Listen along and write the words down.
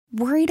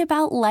Worried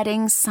about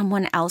letting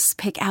someone else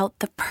pick out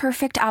the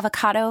perfect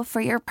avocado for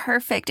your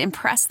perfect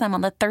impress them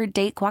on the third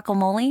date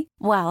guacamole?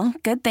 Well,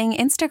 good thing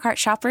Instacart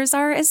shoppers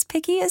are as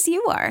picky as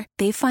you are.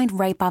 They find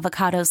ripe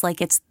avocados like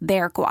it's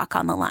their guac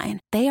on the line.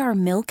 They are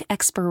milk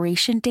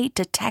expiration date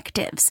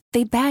detectives.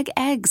 They bag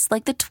eggs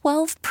like the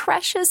 12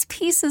 precious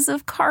pieces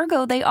of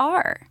cargo they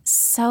are.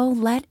 So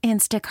let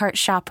Instacart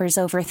shoppers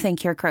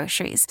overthink your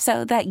groceries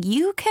so that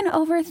you can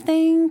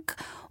overthink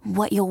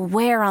what you'll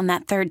wear on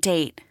that third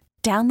date.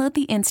 Download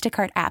the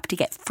Instacart app to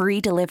get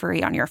free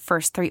delivery on your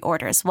first 3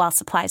 orders while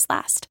supplies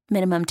last.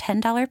 Minimum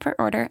 $10 per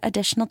order.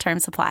 Additional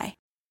terms apply.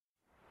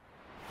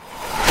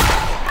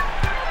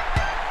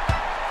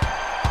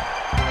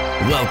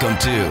 Welcome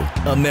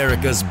to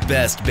America's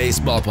Best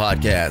Baseball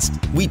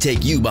Podcast. We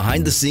take you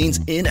behind the scenes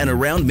in and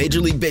around Major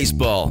League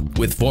Baseball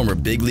with former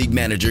big league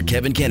manager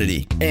Kevin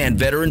Kennedy and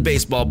veteran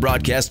baseball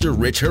broadcaster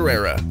Rich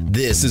Herrera.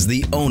 This is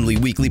the only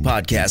weekly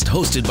podcast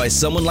hosted by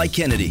someone like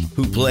Kennedy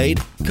who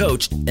played,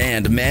 coached,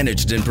 and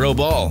managed in pro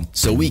ball.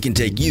 So we can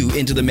take you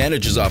into the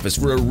manager's office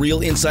for a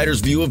real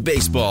insider's view of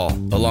baseball,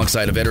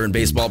 alongside a veteran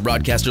baseball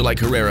broadcaster like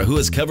Herrera who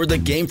has covered the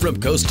game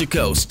from coast to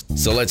coast.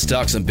 So let's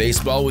talk some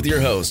baseball with your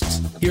hosts.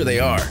 Here they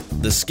are,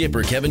 the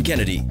skipper Kevin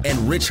Kennedy and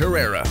Rich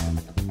Herrera.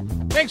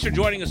 Thanks for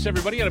joining us,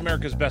 everybody, at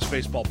America's Best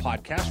Baseball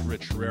Podcast.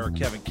 Rich Herrera,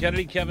 Kevin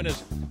Kennedy. Kevin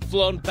has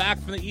flown back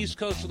from the East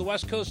Coast to the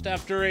West Coast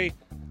after a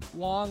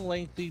long,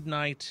 lengthy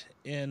night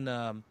in,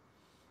 where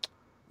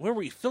were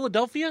we,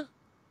 Philadelphia?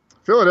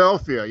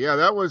 Philadelphia, yeah,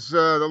 that was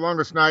the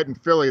longest night in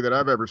Philly that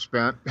I've ever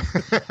spent.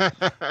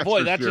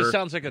 Boy, that just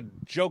sounds like a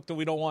joke that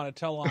we don't want to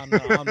tell on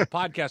the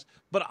podcast.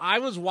 But I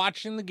was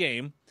watching the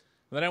game,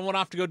 then I went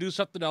off to go do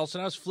something else,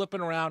 and I was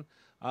flipping around,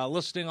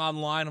 listening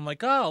online. I'm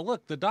like, oh,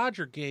 look, the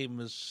Dodger game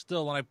is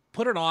still, and I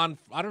put it on.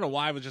 I don't know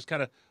why. I was just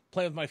kind of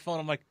playing with my phone.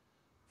 I'm like,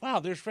 wow,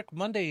 there's Rick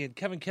Monday and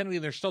Kevin Kennedy,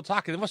 and they're still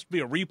talking. There must be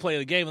a replay of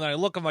the game. And then I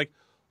look, I'm like,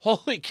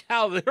 holy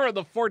cow, they're in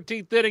the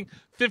 14th inning,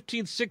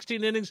 15,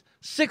 16 innings,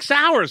 6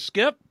 hours,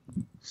 Skip.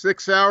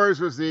 6 hours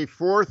was the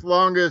fourth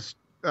longest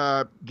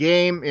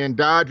game in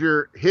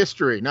Dodger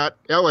history, not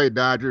L.A.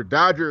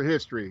 Dodger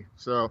history.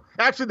 So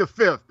actually the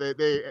fifth.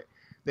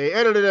 They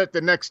edited it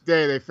the next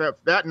day.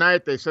 That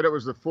night they said it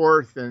was the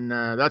fourth, and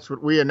that's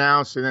what we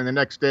announced. And then the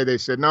next day they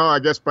said, no, I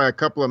guess by a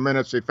couple of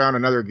minutes they found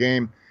another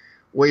game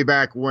way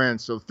back when.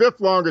 So fifth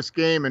longest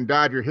game in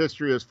Dodger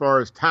history as far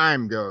as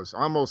time goes,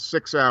 almost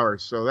 6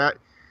 hours. So that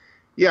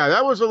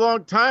was a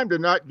long time to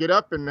not get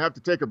up and have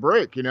to take a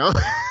break, you know?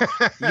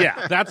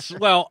 Yeah,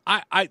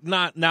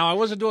 I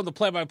wasn't doing the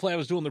play-by-play. I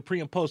was doing the pre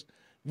and post.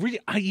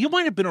 You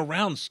might have been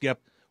around, Skip.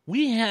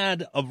 We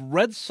had a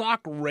Red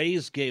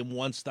Sox-Rays game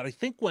once that I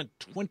think went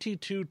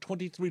 22,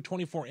 23,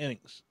 24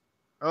 innings.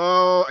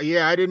 Oh,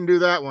 yeah, I didn't do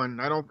that one.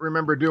 I don't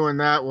remember doing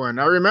that one.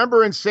 I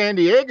remember in San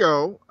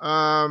Diego,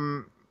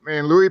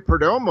 and Louis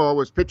Perdomo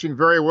was pitching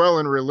very well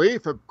in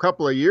relief a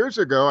couple of years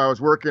ago. I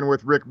was working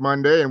with Rick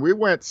Monday, and we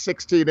went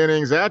 16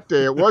 innings that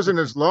day. It wasn't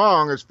as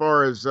long as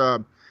far as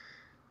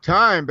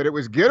time, but it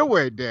was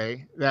getaway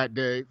day that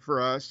day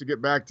for us to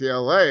get back to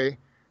L.A.,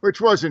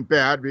 which wasn't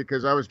bad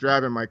because I was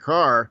driving my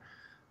car.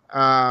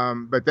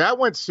 But that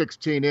went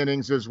 16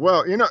 innings as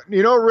well. You know,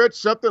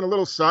 Rich, a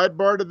little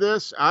sidebar to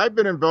this. I've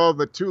been involved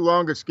in the 2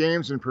 longest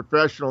games in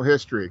professional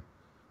history.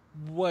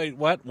 Wait,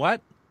 what?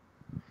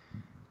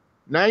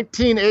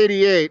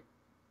 1988,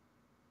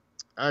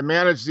 I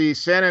managed the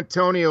San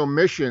Antonio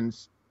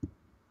Missions,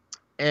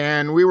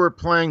 and we were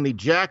playing the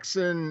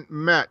Jackson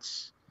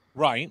Mets.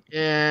 Right.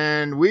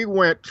 And we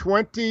went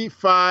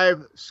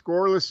 25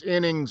 scoreless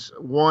innings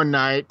one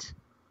night.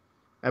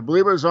 I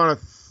believe it was on a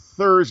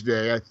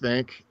Thursday, I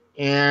think.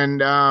 And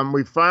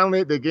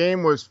the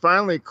game was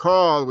finally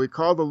called. We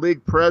called the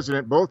league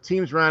president. Both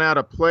teams ran out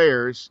of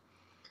players.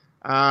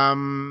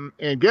 And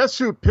guess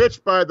who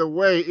pitched, by the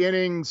way,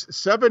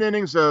 7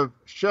 innings of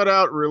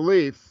shutout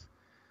relief.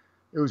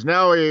 It was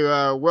now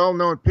a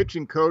well-known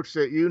pitching coach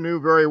that you knew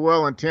very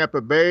well in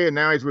Tampa Bay, and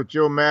now he's with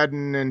Joe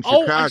Madden in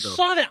Chicago. Oh, I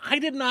saw that. I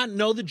did not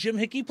know that Jim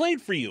Hickey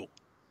played for you.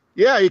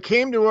 Yeah, he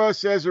came to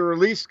us as a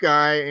release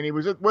guy, and he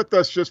was with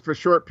us just for a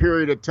short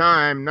period of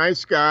time.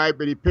 Nice guy,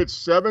 but he pitched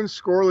 7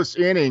 scoreless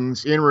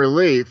innings in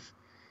relief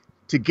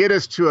to get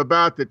us to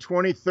about the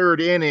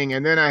 23rd inning.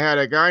 And then I had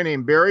a guy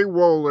named Barry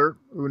Wohler,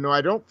 who I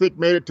don't think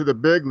made it to the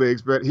big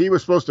leagues, but he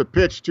was supposed to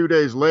pitch 2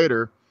 days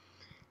later,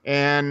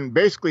 and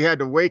basically had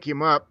to wake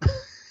him up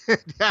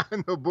down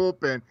in the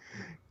bullpen.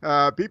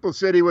 People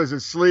said he was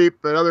asleep,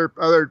 but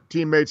other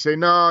teammates say,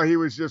 no, he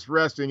was just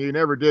resting. He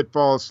never did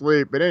fall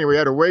asleep. But anyway, we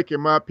had to wake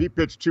him up. He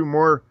pitched 2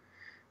 more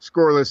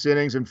scoreless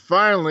innings. And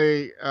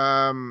finally,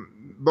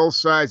 both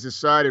sides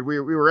decided we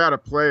were out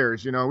of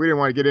players. You know, we didn't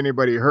want to get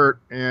anybody hurt.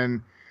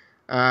 And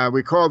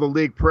we called the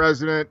league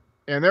president.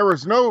 And there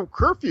was no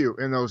curfew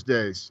in those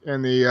days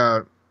in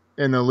the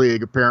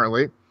league,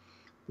 apparently.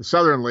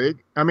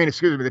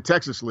 The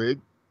Texas League.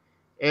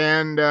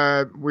 And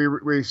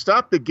we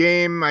stopped the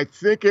game. I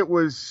think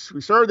we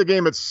started the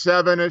game at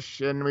 7-ish,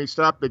 and we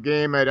stopped the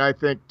game at, I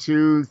think,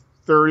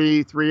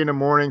 2:30, 3 in the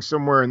morning,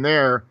 somewhere in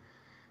there.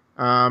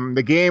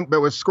 The game, but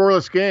it was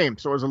scoreless game.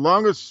 So it was the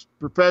longest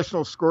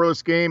professional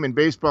scoreless game in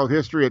baseball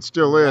history. It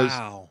still is.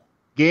 Wow.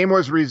 Game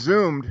was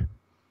resumed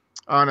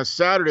on a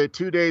Saturday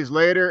 2 days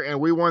later, and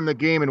we won the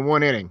game in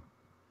 1 inning.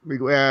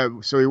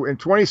 In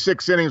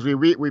 26 innings, we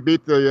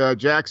beat the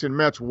Jackson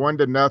Mets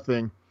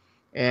 1-0.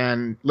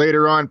 And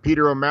later on,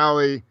 Peter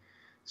O'Malley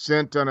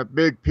sent on a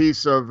big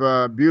piece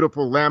of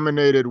beautiful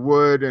laminated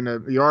wood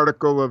and the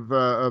article of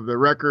the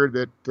record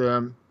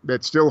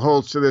that still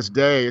holds to this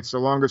day. It's the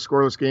longest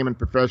scoreless game in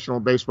professional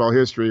baseball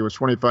history. It was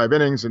 25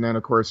 innings, and then,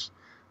 of course,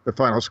 the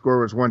final score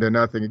was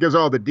 1-0. It gives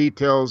all the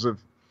details of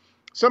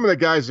some of the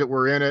guys that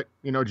were in it.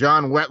 You know,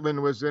 John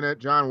Wetland was in it.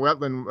 John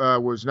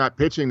Wetland was not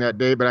pitching that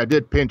day, but I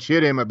did pinch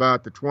hit him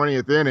about the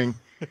 20th inning.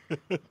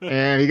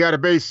 And he got a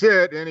base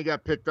hit, and he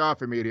got picked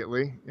off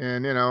immediately.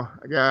 And, you know,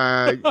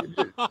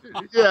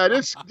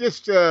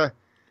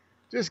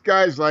 just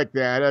guys like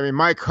that. I mean,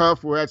 Mike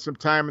Huff, who had some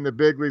time in the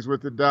big leagues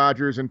with the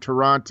Dodgers and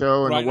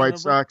Toronto and the White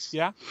Sox.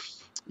 Yeah.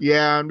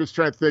 Yeah, I'm just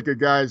trying to think of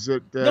guys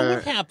that. Now,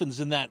 what happens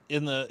in like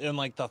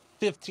the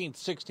 15th,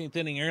 16th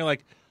inning? You're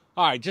like,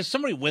 all right, just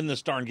somebody win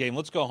this darn game.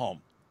 Let's go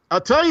home. I'll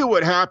tell you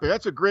what happened.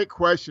 That's a great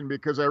question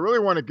because I really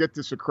want to get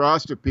this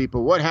across to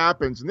people. What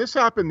happens, and this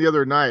happened the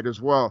other night as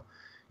well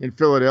in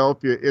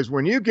Philadelphia, is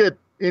when you get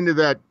into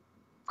that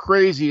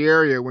crazy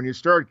area, when you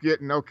start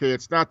getting, okay,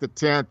 it's not the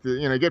 10th,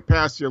 you know, get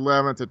past the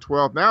 11th, the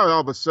 12th. Now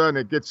all of a sudden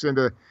it gets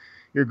into,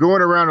 you're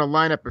going around a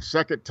lineup a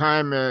second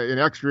time in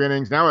extra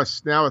innings, now a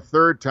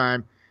third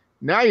time.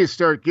 Now you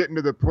start getting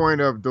to the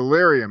point of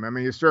delirium. I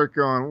mean, you start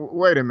going,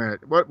 wait a minute,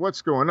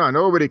 what's going on?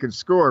 Nobody can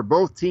score.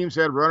 Both teams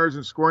had runners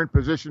in scoring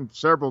position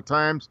several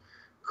times,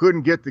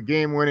 couldn't get the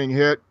game-winning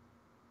hit.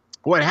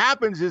 What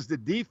happens is the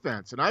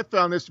defense, and I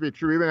found this to be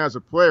true even as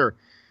a player,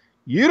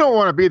 you don't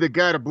want to be the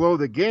guy to blow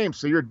the game.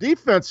 So your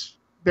defensive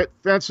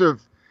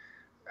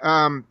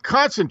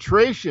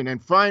concentration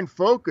and fine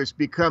focus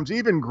becomes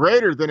even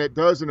greater than it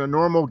does in a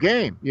normal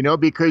game, you know,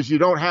 because you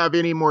don't have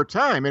any more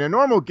time. In a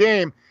normal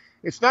game,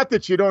 it's not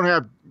that you don't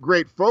have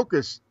great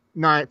focus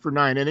for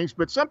 9 innings,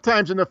 but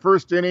sometimes in the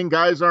first inning,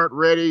 guys aren't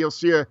ready. You'll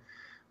see a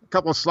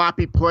couple of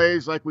sloppy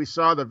plays like we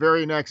saw the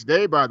very next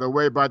day, by the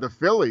way, by the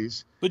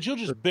Phillies. But you'll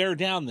just bear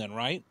down then,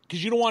 right?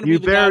 Because you don't want to be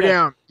the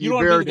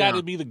guy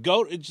to be the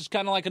GOAT. It's just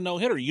kind of like a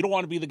no-hitter. You don't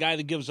want to be the guy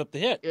that gives up the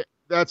hit.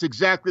 That's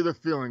exactly the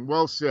feeling.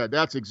 Well said.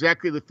 That's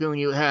exactly the feeling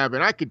you have.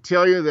 And I could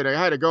tell you that I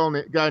had a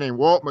guy named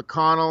Walt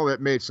McConnell that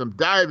made some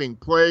diving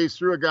plays,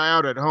 threw a guy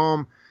out at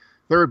home,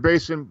 third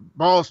baseman,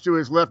 balls to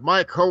his left.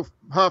 Mike Huff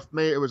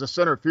it was a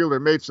center fielder,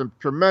 made some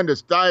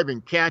tremendous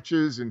diving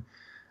catches, and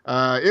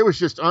it was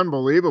just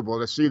unbelievable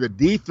to see the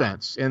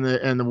defense and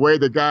the way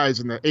the guys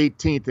in the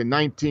 18th and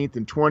 19th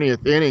and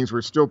 20th innings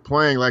were still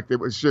playing like it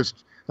was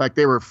just like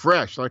they were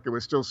fresh, like it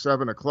was still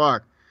 7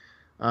 o'clock.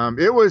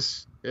 It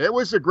was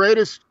the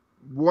greatest,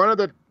 one of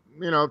the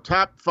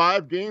top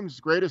 5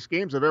 greatest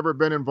games I've ever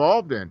been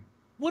involved in.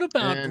 What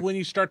about when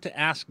you start to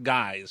ask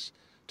guys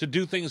to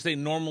do things they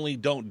normally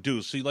don't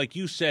do? So like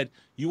you said,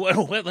 you want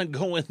to let them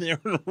go in there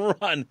and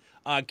run.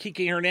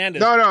 Kike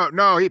Hernandez.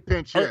 No, he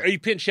pinch hit. Or he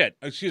pinch hit.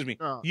 Excuse me.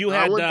 No,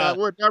 I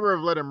would never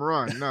have let him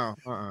run. No.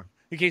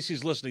 In case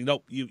he's listening,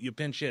 nope. You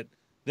pinch hit.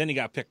 Then he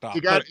got picked off.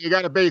 You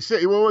got a base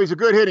hit. Well, he's a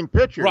good hitting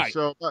pitcher. Right.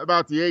 So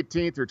about the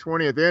 18th or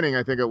 20th inning,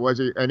 I think it was,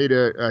 I need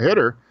a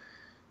hitter,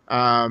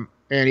 and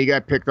he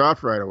got picked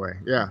off right away.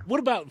 Yeah. What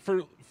about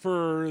for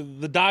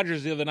the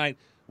Dodgers the other night?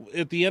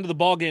 At the end of the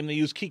ball game, they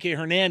used Kike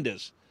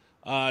Hernandez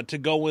to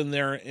go in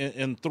there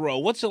and throw.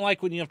 What's it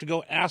like when you have to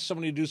go ask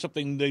somebody to do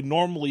something they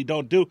normally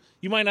don't do?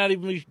 You might not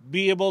even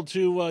be able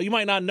to, you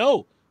might not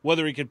know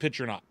whether he can pitch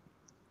or not.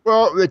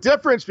 Well, the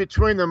difference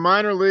between the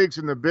minor leagues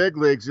and the big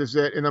leagues is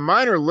that in the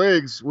minor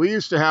leagues, we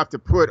used to have to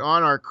put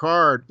on our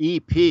card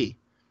EP.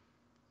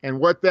 And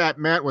what that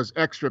meant was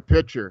extra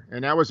pitcher.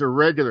 And that was a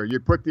regular. You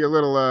put the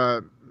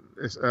little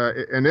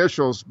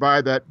initials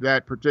by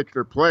that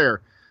particular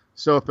player.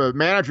 So if a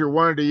manager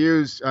wanted to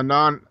use a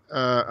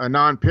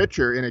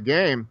non-pitcher in a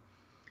game,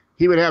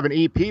 he would have an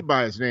EP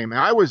by his name. And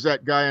I was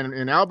that guy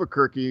in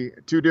Albuquerque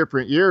 2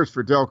 different years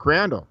for Del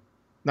Crandall,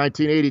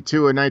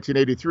 1982 and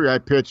 1983.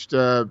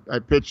 I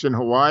pitched in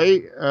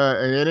Hawaii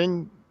an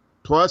inning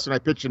plus, and I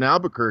pitched in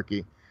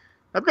Albuquerque.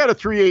 I've got a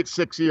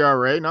 3.86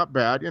 ERA, not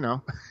bad,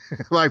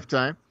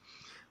 lifetime.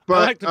 But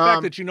I like the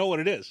fact that you know what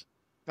it is.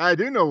 I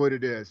do know what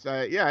it is.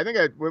 I think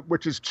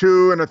which is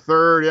 2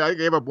 1/3. Yeah, I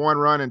gave up 1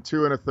 run in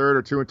 2 1/3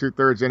 or 2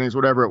 2/3 innings,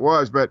 whatever it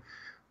was. But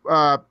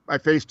I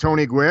faced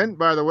Tony Gwynn,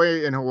 by the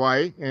way, in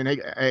Hawaii, and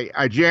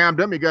I jammed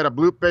him. He got a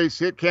bloop base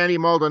hit. Candy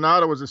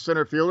Maldonado was a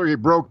center fielder. He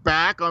broke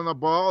back on the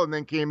ball and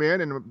then came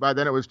in, and by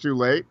then it was too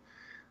late.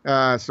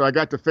 So I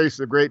got to face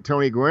the great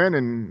Tony Gwynn,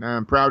 and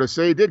I'm proud to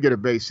say he did get a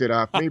base hit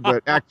off me,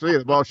 but actually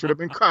the ball should have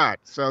been caught.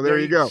 So there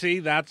you go. See,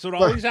 that's what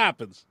always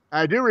happens.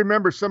 I do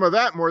remember some of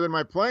that more than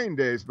my playing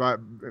days, but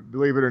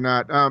believe it or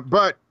not.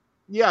 But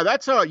yeah,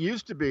 that's how it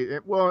used to be.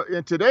 Well,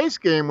 in today's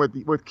game with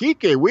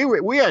Kike,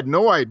 we had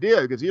no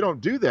idea, because you don't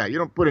do that. You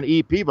don't put an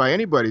EP by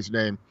anybody's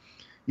name.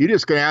 You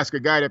just can ask a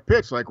guy to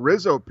pitch, like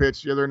Rizzo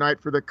pitched the other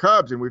night for the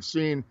Cubs, and we've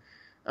seen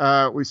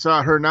we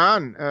saw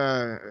Hernan,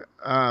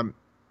 the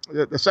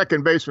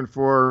second baseman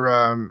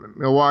for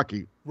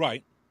Milwaukee.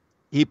 Right.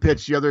 He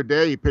pitched the other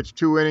day. He pitched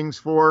 2 innings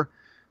for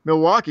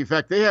Milwaukee. In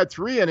fact, they had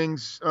 3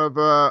 innings of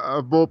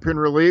bullpen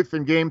relief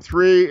in Game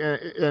 3,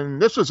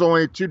 and this was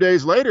only 2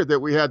 days later that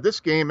we had this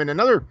game and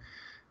another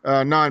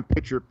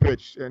non-pitcher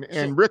pitch.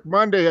 And Rick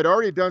Monday had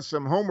already done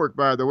some homework,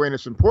 by the way, and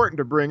it's important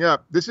to bring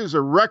up. This is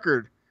a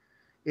record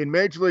in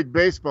Major League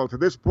Baseball to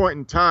this point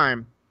in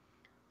time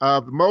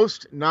of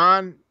most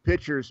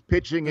non-pitchers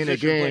pitching in a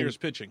game.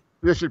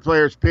 Position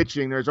players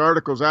pitching. There's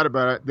articles out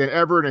about it than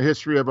ever in the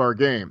history of our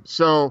game.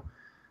 So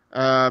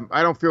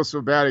I don't feel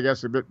so bad, I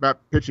guess, about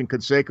pitching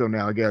Canseco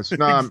now, I guess.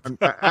 No,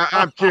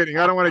 I'm kidding.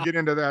 I don't want to get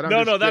into that.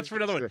 No, that's for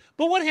another one.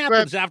 But what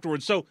happens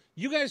afterwards? So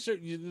you guys,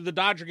 the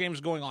Dodger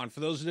game's going on.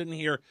 For those who didn't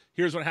hear,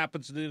 here's what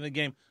happens at the end of the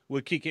game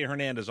with Kike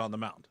Hernandez on the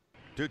mound.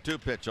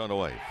 2-2 pitch on the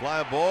way.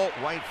 Fly ball,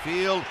 right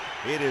field.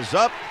 It is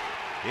up,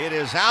 it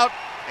is out,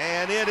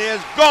 and it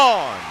is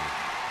gone.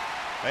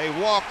 A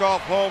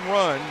walk-off home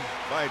run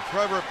by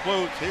Trevor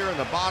Plouffe here in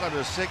the bottom of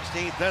the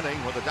 16th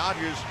inning when the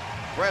Dodgers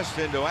pressed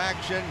into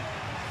action.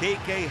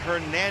 Kike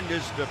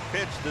Hernandez to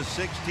pitch the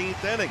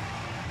 16th inning.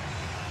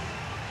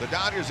 The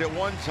Dodgers at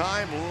one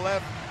time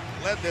led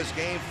this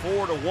game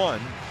 4-1.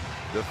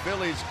 The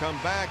Phillies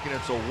come back, and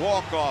it's a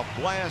walk-off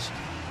blast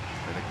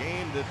in a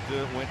game that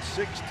went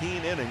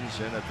 16 innings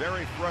and a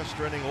very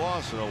frustrating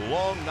loss and a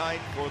long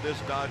night for this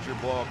Dodger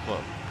ball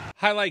club.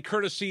 Highlight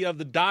courtesy of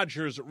the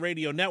Dodgers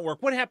Radio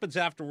Network. What happens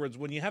afterwards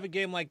when you have a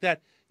game like that?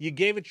 You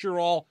gave it your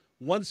all.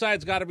 One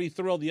side's got to be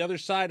thrilled. The other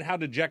side, how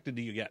dejected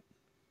do you get?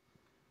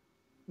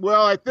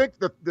 Well, I think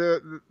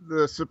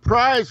the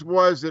surprise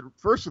was that,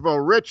 first of all,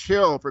 Rich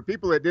Hill, for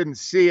people that didn't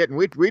see it, and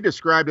we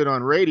described it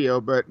on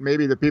radio, but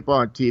maybe the people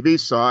on TV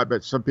saw it,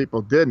 but some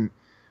people didn't,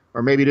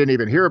 or maybe didn't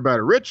even hear about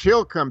it. Rich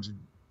Hill comes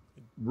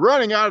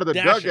running out of the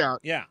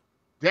dugout. Yeah.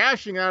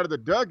 Dashing out of the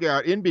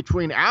dugout in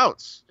between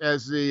outs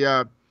as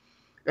the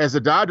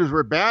Dodgers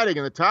were batting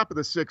in the top of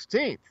the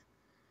 16th.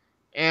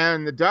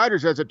 And the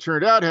Dodgers, as it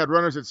turned out, had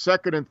runners at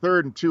second and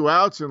third and 2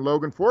 outs, and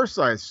Logan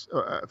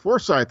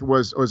Forsythe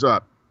was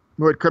up,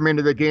 who had come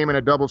into the game in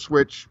a double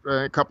switch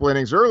a couple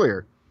innings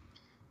earlier.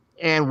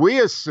 And we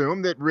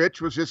assumed that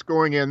Rich was just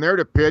going in there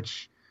to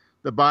pitch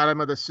the bottom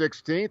of the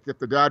 16th, if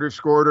the Dodgers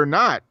scored or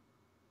not,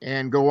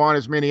 and go on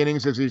as many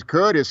innings as he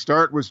could. His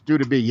start was due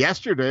to be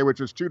yesterday, which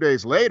was 2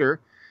 days later.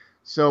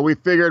 So we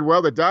figured,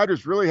 well, the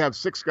Dodgers really have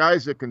 6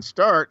 guys that can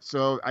start,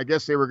 so I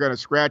guess they were going to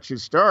scratch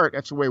his start.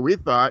 That's the way we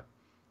thought,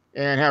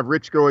 and have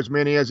Rich go as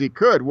many as he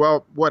could.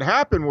 Well, what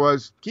happened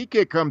was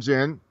Kike comes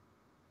in,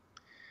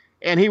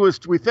 and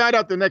we found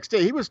out the next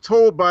day, he was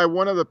told by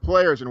one of the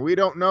players, and we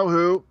don't know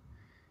who,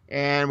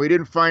 and we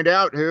didn't find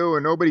out who,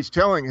 and nobody's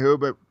telling who,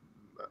 but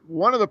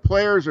one of the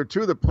players or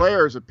 2 of the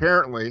players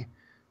apparently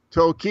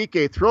told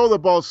Kike, throw the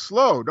ball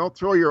slow. Don't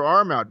throw your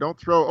arm out. Don't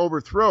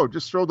overthrow.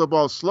 Just throw the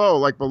ball slow,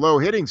 like below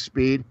hitting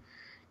speed,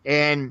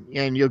 and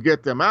you'll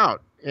get them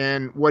out.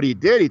 And what he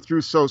did, he threw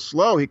so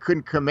slow he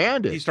couldn't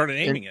command it. He started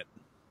aiming it.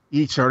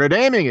 He started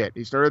aiming it.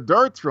 He started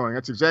dart throwing.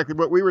 That's exactly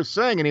what we were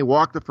saying, and he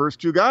walked the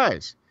first 2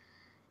 guys.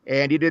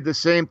 And he did the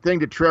same thing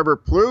to Trevor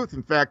Plouffe.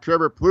 In fact,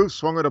 Trevor Plouffe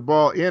swung at a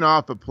ball in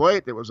off a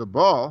plate that was a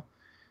ball.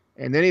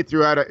 And then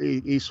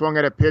he swung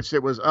at a pitch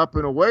that was up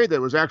and away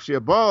that was actually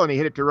a ball, and he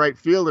hit it to right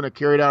field, and it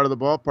carried out of the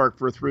ballpark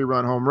for a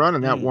 3-run home run,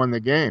 and that won the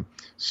game.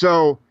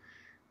 So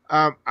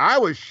I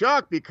was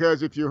shocked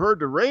because if you heard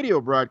the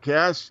radio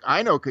broadcast,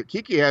 I know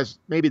Kike has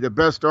maybe the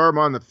best arm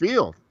on the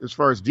field as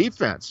far as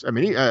defense. I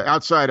mean,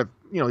 outside of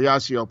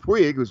Yasiel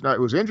Puig,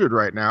 who's injured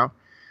right now,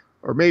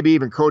 or maybe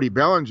even Cody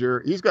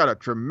Bellinger, he's got a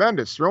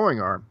tremendous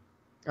throwing arm.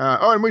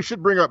 And we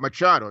should bring up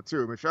Machado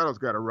too. Machado's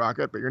got a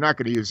rocket, but you're not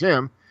going to use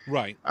him.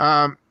 Right.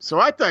 So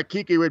I thought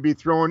Kike would be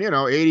throwing,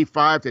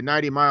 85 to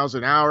 90 miles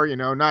an hour,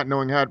 not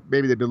knowing how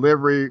maybe the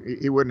delivery,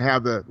 he wouldn't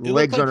have the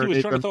legs underneath him. He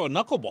was trying to throw a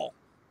knuckleball.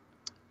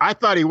 I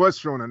thought he was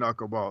throwing a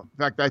knuckleball. In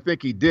fact, I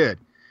think he did.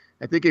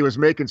 I think he was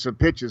making some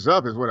pitches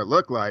up is what it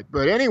looked like.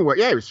 But anyway,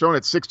 he was throwing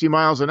at 60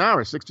 miles an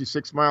hour,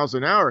 66 miles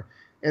an hour.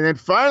 And then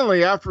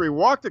finally, after he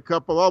walked a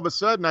couple, all of a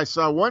sudden I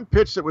saw one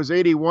pitch that was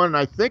 81, and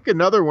I think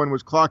another one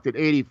was clocked at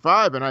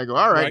 85. And I go,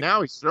 all right,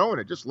 now he's throwing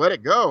it. Just let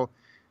it go.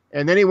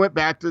 And then he went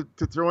back to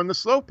throwing the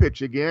slow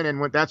pitch again,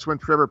 and that's when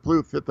Trevor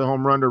Plouffe hit the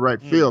home run to right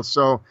field.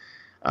 So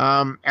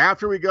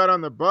after we got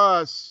on the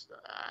bus,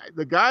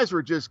 the guys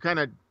were just kind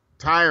of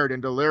tired and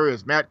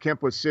delirious. Matt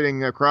Kemp was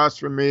sitting across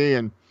from me,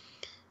 and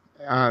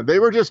they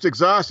were just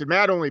exhausted.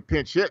 Matt only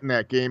pinch hit in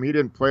that game. He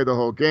didn't play the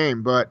whole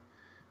game, but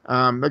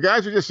the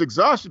guys were just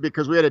exhausted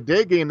because we had a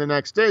day game the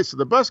next day. So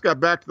the bus got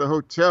back to the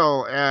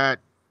hotel at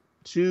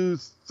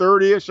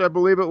 2:30ish, I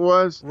believe it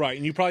was. Right,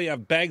 and you probably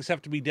have bags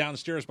have to be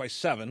downstairs by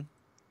 7.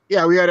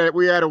 Yeah, we had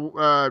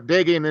a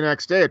day game the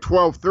next day, a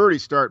 12:30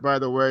 start, by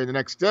the way, the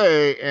next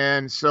day,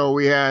 and so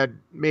we had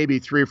maybe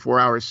 3 or 4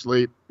 hours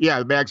sleep. Yeah,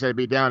 the bags had to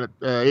be down at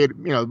 8.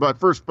 But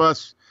first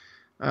bus,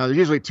 there's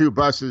usually 2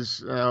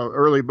 buses,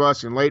 early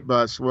bus and late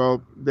bus.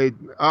 Well, they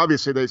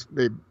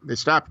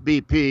stopped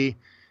BP,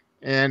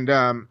 and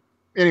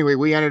anyway,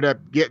 we ended up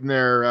getting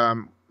there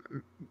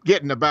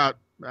getting about,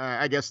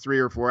 I guess, 3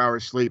 or 4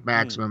 hours sleep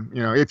maximum,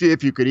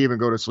 if you could even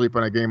go to sleep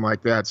on a game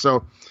like that.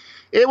 So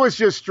it was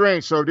just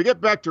strange. So to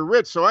get back to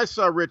Rich, so I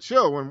saw Rich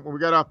Hill when we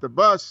got off the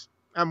bus.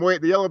 I'm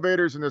waiting. The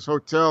elevators in this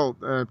hotel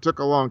took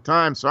a long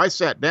time, so I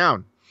sat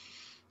down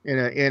in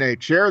a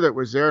chair that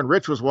was there, and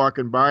Rich was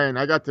walking by, and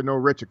I got to know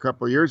Rich a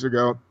couple of years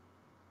ago.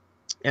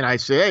 And I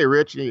say, hey,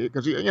 Rich,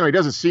 because he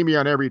doesn't see me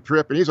on every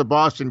trip, and he's a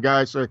Boston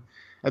guy, so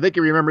I think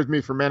he remembers me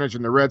from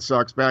managing the Red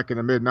Sox back in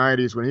the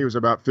mid-'90s when he was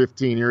about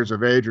 15 years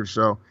of age or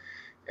so.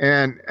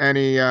 And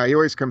he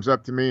always comes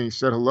up to me and he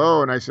said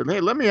hello, and I said, hey,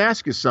 let me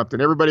ask you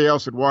something. Everybody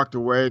else had walked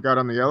away, got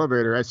on the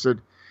elevator. I said,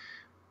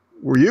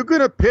 were you going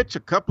to pitch a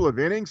couple of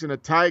innings in a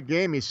tied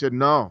game? He said,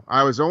 no,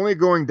 I was only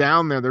going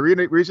down there. The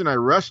reason I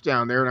rushed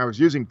down there and I was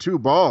using 2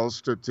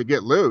 balls to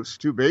get loose,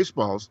 2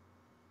 baseballs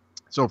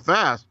so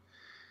fast,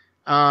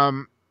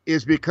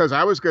 is because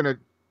I was going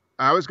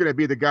to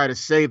be the guy to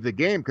save the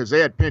game because they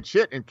had pinch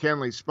hit in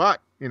Kenley's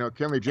spot.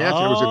 Kenley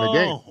Jansen was in the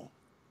game.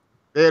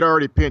 They had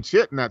already pinch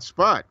hit in that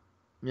spot.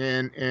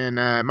 And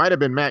it might have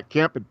been Matt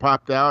Kemp had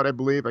popped out, I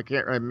believe.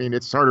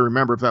 It's hard to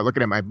remember without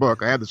looking at my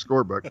book. I had the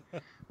scorebook.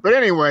 But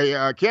anyway,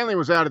 Kenley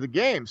was out of the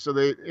game,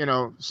 so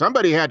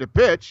somebody had to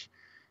pitch,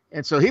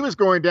 and so he was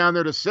going down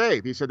there to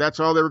save. He said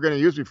that's all they were going to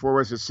use me for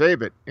was to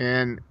save it,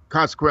 and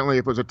consequently,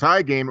 if it was a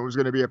tie game, it was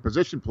going to be a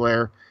position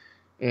player,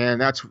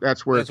 and that's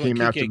where it came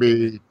out to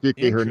be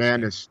Kike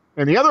Hernandez.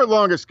 And the other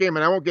longest game,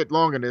 and I won't get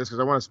long into this because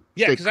I want to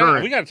stay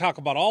current. We got to talk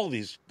about all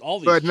these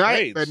trades.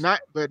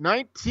 But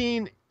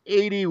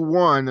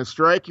 1981, the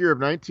strike year of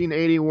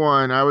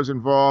 1981, I was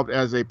involved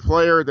as a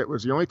player. That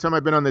was the only time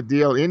I've been on the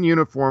DL in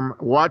uniform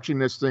watching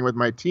this thing with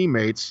my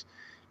teammates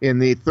in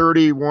the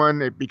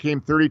it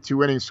became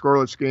 32 inning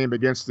scoreless game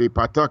against the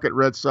Pawtucket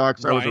Red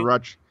Sox. Right. I was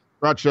a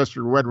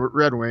Rochester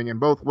Red Wing, and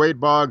both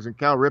Wade Boggs and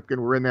Cal Ripken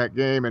were in that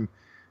game. And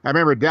I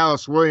remember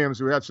Dallas Williams,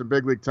 who had some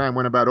big league time,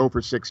 went about 0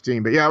 for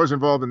 16. But yeah, I was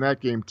involved in that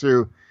game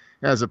too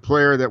as a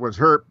player that was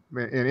hurt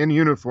and in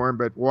uniform,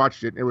 but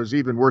watched it. It was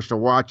even worse to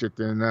watch it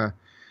than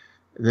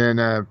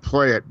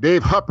play it.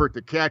 Dave Huppert,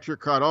 the catcher,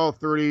 caught all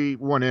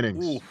 31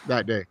 innings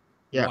that day.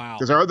 Yeah,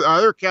 because our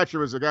other catcher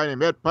was a guy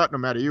named Ed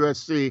Putnam out of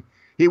USC.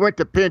 He went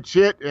to pinch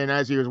hit, and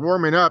as he was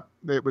warming up,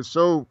 it was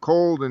so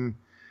cold and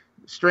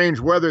strange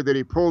weather that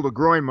he pulled a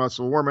groin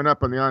muscle warming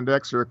up on the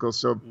on-deck circle.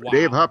 So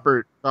Dave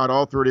Huppert caught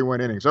all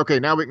 31 innings. Okay,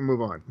 now we can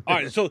move on. All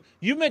right, so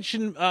you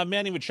mentioned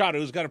Manny Machado,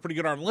 who's got a pretty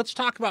good arm. Let's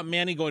talk about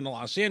Manny going to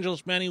Los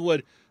Angeles, Manny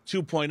Wood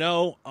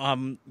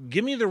 2.0.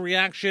 Give me the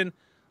reaction.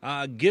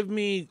 Give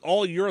me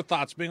all your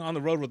thoughts being on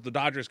the road with the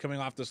Dodgers coming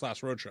off this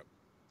last road trip.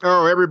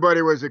 Oh,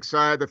 everybody was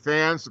excited. The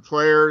fans, the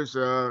players.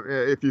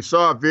 If you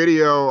saw a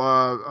video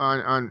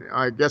on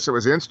I guess it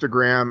was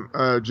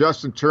Instagram,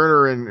 Justin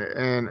Turner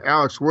and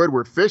Alex Wood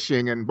were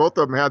fishing, and both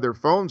of them had their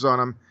phones on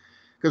them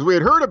because we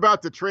had heard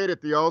about the trade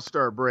at the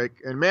All-Star break.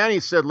 And Manny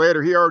said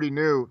later he already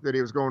knew that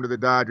he was going to the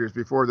Dodgers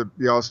before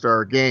the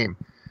All-Star game.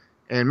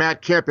 And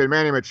Matt Kemp and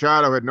Manny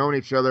Machado had known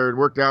each other and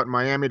worked out in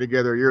Miami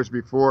together years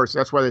before, so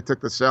that's why they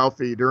took the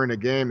selfie during the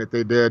game that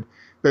they did.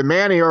 But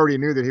Manny already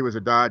knew that he was a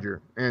Dodger,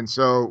 and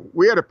so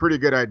we had a pretty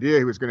good idea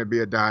he was going to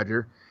be a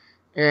Dodger.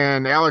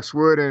 And Alex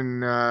Wood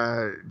and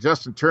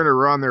Justin Turner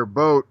were on their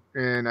boat,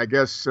 and I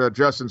guess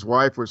Justin's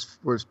wife was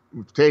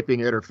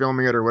taping it or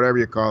filming it or whatever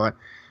you call it,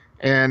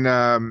 and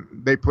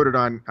they put it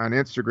on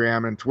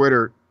Instagram and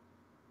Twitter,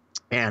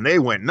 and they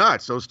went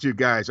nuts, those two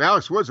guys.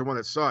 Alex Wood's the one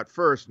that saw it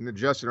first, and then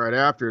Justin right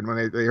after, and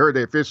when they heard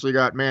they officially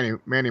got Manny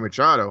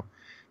Machado,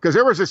 because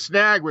there was a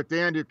snag with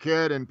Dan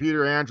Duquette and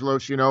Peter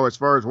Angelos, as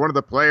far as one of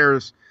the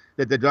players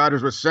that the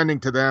Dodgers was sending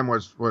to them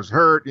was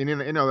hurt. And,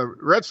 the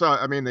Red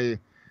Sox, the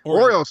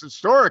Orioles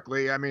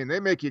historically,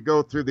 they make you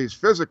go through these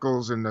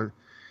physicals, and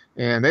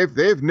they've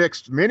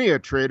nixed many a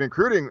trade,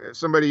 including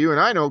somebody you and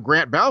I know,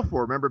 Grant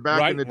Balfour, remember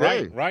back in the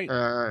day,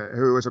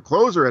 who was a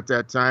closer at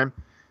that time,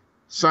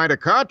 signed a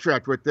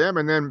contract with them,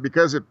 and then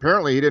because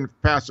apparently he didn't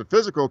pass the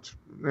physical,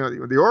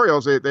 the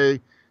Orioles,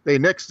 they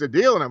nixed the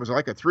deal, and it was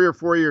like a 3 or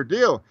 4 year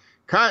deal.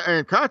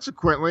 And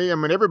consequently,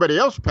 everybody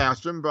else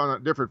passed him on a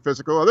different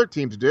physical. Other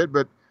teams did,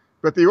 but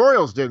the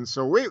Orioles didn't.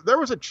 So there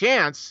was a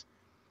chance,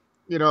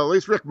 at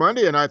least Rick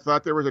Mundy and I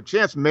thought there was a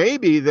chance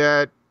maybe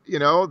that,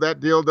 that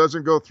deal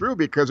doesn't go through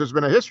because there's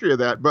been a history of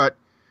that. But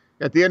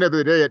at the end of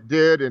the day, it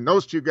did. And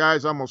those two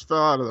guys almost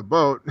fell out of the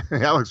boat,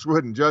 Alex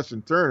Wood and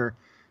Justin Turner.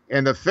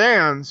 And the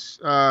fans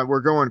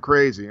were going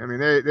crazy.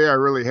 They are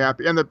really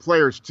happy. And the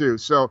players too.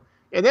 So,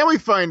 and then we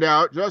find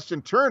out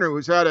Justin Turner,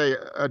 who's had a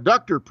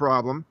adductor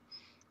problem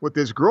with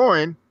his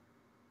groin,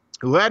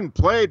 who hadn't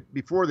played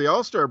before the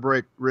All-Star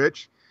break,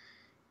 Rich,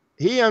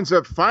 he ends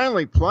up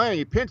finally playing.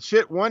 He pinch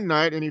hit one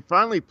night, and he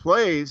finally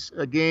plays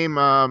a game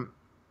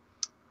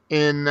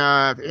in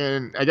I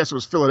guess it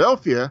was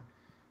Philadelphia,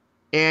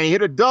 and he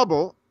hit a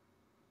double,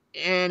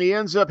 and he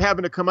ends up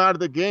having to come out of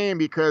the game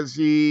because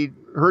he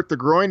hurt the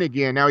groin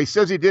again. Now, he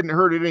says he didn't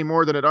hurt it any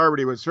more than it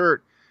already was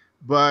hurt,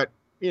 but,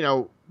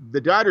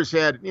 the Dodgers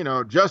had,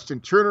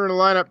 Justin Turner in the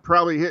lineup,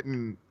 probably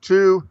hitting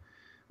 2.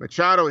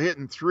 Machado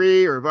hitting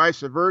 3 or vice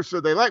versa.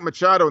 They like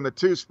Machado in the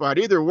 2 spot.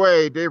 Either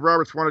way, Dave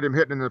Roberts wanted him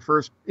hitting in the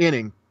first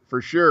inning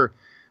for sure.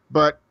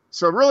 But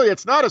so really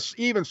it's not a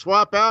even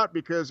swap out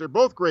because they're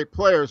both great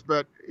players.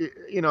 But,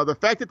 the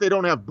fact that they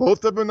don't have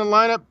both of them in the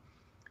lineup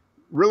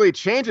really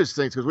changes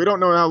things because we don't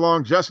know how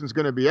long Justin's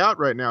going to be out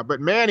right now.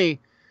 But Manny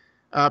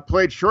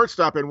played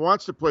shortstop and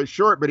wants to play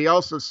short, but he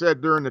also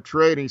said during the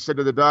trade, and he said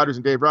to the Dodgers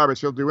and Dave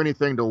Roberts, he'll do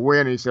anything to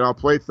win. And he said, I'll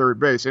play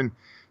third base. And,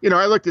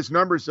 I looked his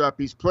numbers up.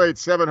 He's played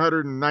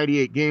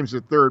 798 games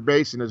at third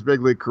base in his big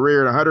league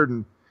career and 100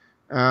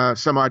 and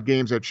some odd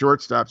games at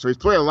shortstop. So he's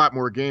played a lot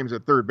more games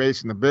at third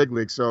base in the big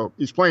league. So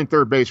he's playing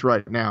third base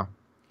right now.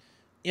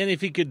 And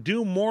if he could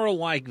do more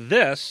like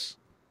this.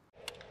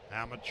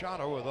 Now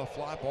Machado with a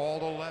fly ball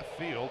to left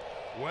field.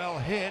 Well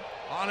hit,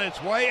 on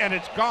its way, and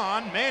it's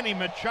gone. Manny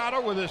Machado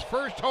with his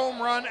first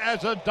home run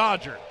as a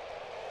Dodger.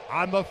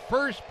 On the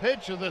first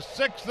pitch of the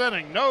 6th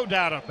inning, no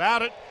doubt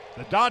about it,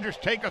 the Dodgers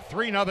take a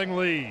 3-0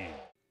 lead.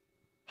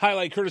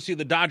 Highlight courtesy of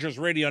the Dodgers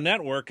Radio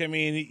Network. I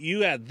mean,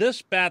 you had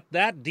this bat,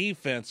 that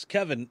defense.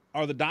 Kevin,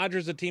 are the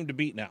Dodgers the team to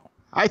beat now?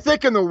 I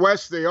think in the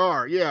West they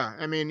are, yeah.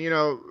 I mean,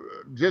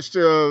 just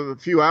a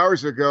few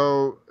hours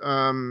ago,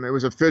 it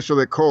was official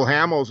that Cole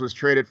Hamels was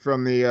traded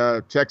from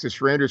the Texas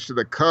Rangers to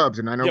the Cubs,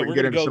 and I know we can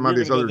get into some of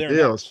these other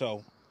deals.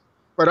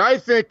 But I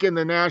think in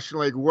the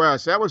National League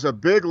West, that was a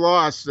big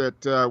loss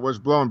that was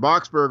blown.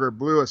 Boxberger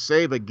blew a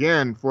save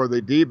again for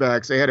the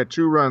D-backs. They had a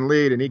 2-run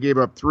lead, and he gave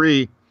up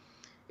 3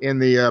 in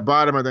the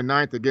bottom of the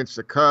 9th against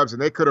the Cubs,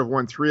 and they could have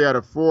won 3 out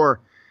of 4.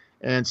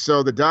 And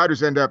so the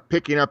Dodgers end up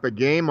picking up a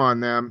game on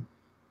them.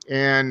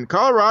 And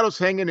Colorado's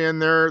hanging in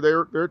there.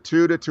 They're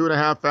 2 to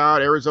 2.5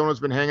 out. Arizona's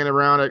been hanging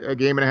around a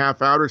game and a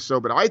half out or so.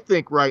 But I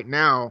think right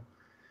now,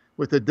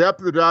 with the depth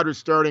of the Dodgers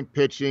starting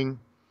pitching,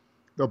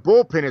 the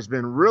bullpen has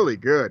been really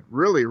good,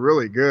 really,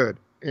 really good.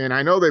 And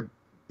I know they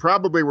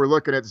probably were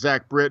looking at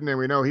Zach Britton, and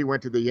we know he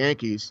went to the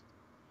Yankees.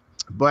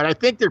 But I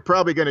think they're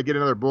probably going to get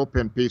another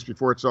bullpen piece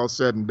before it's all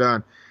said and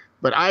done.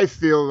 But I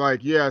feel like,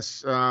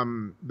 yes,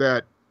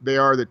 that they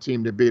are the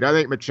team to beat. I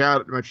think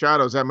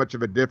Machado's that much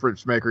of a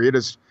difference maker. He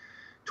just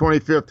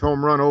 25th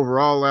home run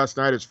overall last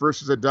night. His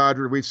first as a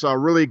Dodger. We saw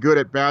really good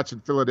at bats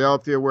in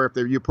Philadelphia where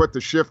you put the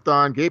shift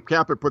on, Gabe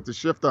Kapler put the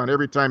shift on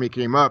every time he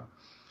came up.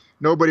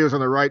 Nobody was on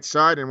the right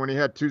side, and when he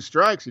had 2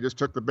 strikes, he just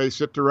took the base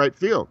hit to right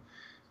field.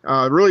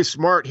 Really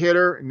smart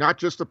hitter, not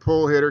just a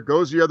pull hitter,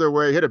 goes the other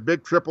way, hit a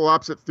big triple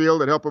opposite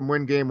field that helped him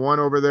win game 1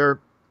 over there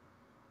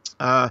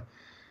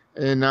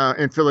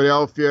in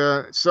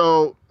Philadelphia.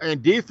 So,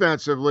 and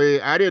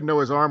defensively, I didn't know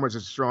his arm was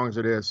as strong as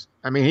it is.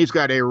 I mean, he's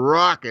got a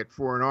rocket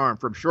for an arm.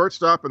 From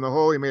shortstop in the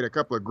hole, he made a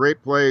couple of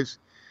great plays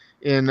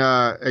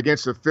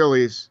against the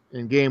Phillies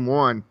in game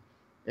 1.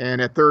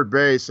 And at third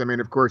base, I mean,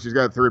 of course, he's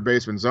got a third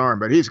baseman's arm,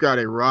 but he's got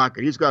a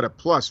rocket. He's got a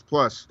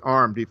plus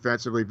arm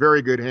defensively,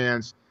 very good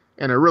hands,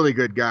 and a really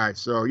good guy.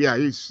 So, yeah,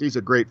 he's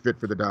a great fit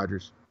for the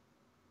Dodgers.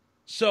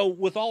 So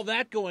with all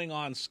that going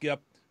on,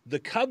 Skip, the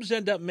Cubs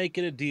end up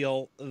making a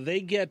deal.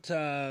 They get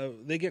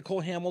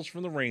Cole Hamels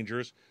from the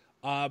Rangers.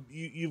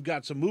 You've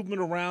got some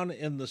movement around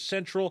in the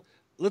Central.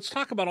 Let's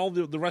talk about all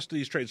the rest of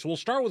these trades. So we'll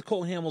start with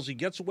Cole Hamels. He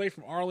gets away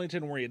from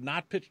Arlington, where he had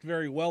not pitched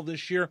very well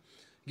this year.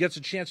 Gets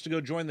a chance to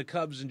go join the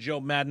Cubs and Joe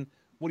Maddon.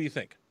 What do you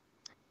think?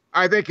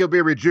 I think he'll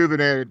be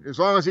rejuvenated. As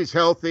long as he's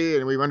healthy,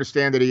 and we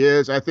understand that he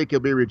is, I think he'll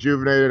be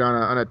rejuvenated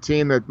on a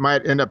team that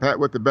might end up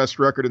with the best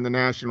record in the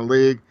National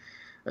League.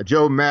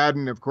 Joe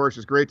Maddon, of course,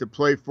 is great to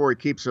play for. He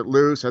keeps it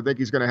loose. I think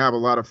he's going to have a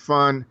lot of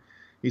fun.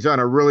 He's on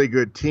a really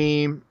good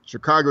team.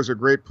 Chicago's a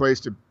great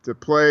place to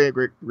play, a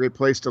great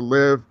place to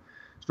live,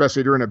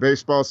 especially during a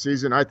baseball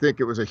season. I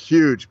think it was a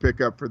huge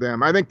pickup for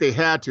them. I think they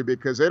had to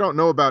because they don't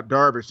know about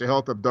Darvish, the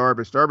health of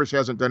Darvish. Darvish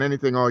hasn't done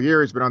anything all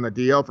year. He's been on the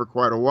DL for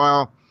quite a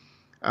while.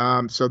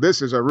 So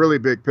this is a really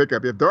big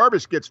pickup. If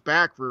Darvish gets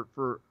back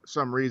for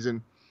some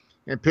reason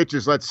and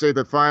pitches, let's say,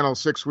 the final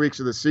 6 weeks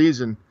of the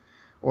season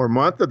or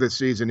month of the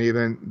season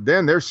even,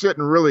 then they're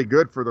sitting really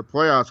good for the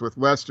playoffs with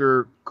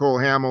Lester, Cole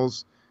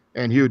Hamels,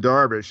 and Hugh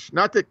Darvish.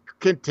 Not that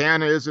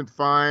Quintana isn't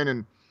fine,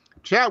 and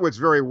Chatwood's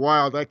very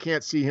wild. I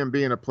can't see him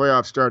being a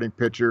playoff starting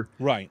pitcher.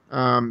 Right.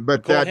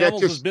 But Cole that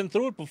Hamels just has been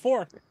through it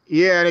before.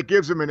 Yeah, and it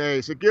gives them an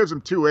ace. It gives them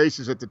 2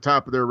 aces at the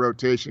top of their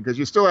rotation because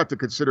you still have to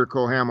consider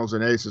Cole Hamels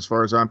an ace as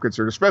far as I'm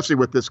concerned, especially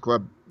with this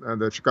club,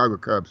 the Chicago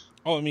Cubs.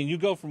 Oh, I mean, you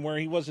go from where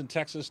he was in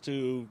Texas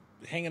to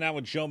hanging out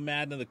with Joe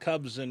Maddon and the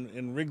Cubs in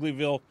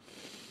Wrigleyville.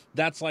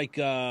 That's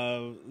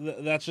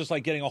just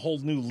like getting a whole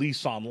new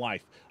lease on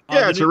life.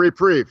 Yeah, it's a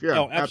reprieve.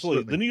 Yeah,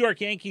 absolutely. The New York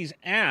Yankees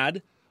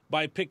add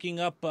by picking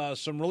up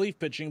some relief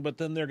pitching, but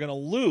then they're going to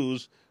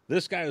lose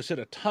this guy who's hit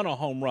a ton of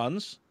home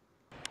runs.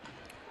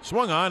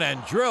 Swung on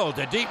and drilled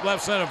to deep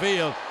left center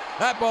field.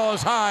 That ball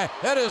is high.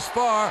 It is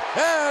far.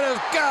 It is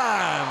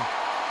gone.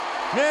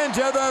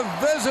 Into the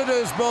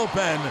visitors'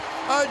 bullpen.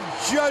 A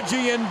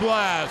Judgian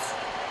blast.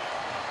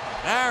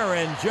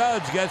 Aaron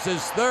Judge gets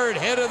his 3rd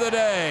hit of the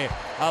day.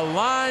 A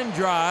line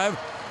drive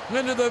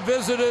into the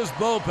visitors'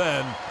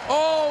 bullpen.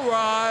 All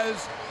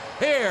rise.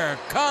 Here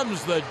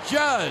comes the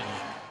Judge.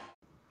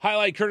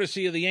 Highlight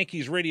courtesy of the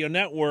Yankees Radio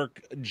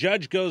Network.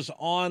 Judge goes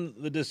on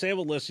the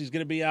disabled list. He's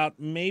going to be out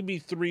maybe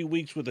 3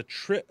 weeks with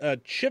a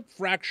chip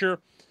fracture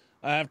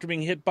after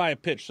being hit by a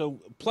pitch. So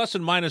plus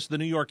and minus the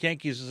New York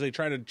Yankees as they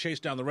try to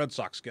chase down the Red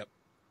Sox, Skip.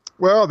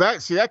 Well,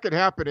 that could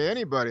happen to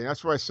anybody.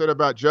 That's what I said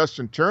about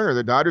Justin Turner.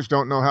 The Dodgers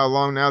don't know how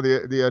long now the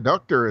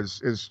adductor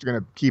is going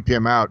to keep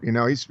him out. You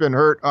know, he's been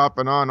hurt off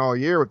and on all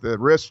year with the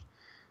wrist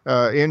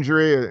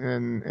injury,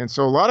 and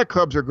so a lot of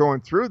clubs are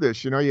going through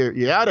this. You know,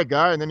 you add a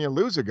guy and then you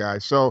lose a guy.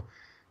 So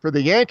for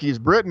the Yankees,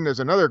 Britton is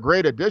another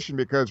great addition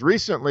because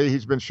recently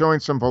he's been showing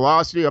some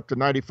velocity up to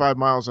 95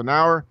 miles an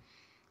hour.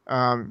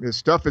 His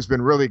stuff has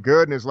been really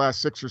good in his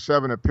last 6 or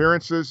 7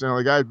 appearances. You know,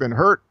 the guy's been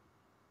hurt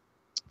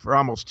for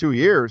almost 2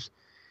 years,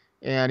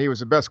 and he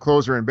was the best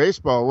closer in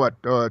baseball,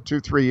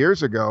 2-3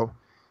 years ago.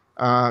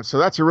 So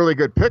that's a really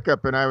good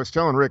pickup. And I was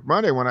telling Rick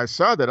Monday when I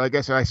saw that, I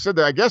guess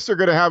they're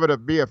going to have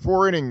it be a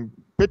 4-inning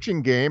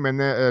pitching game and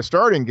then a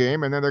starting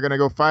game, and then they're going to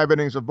go 5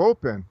 innings of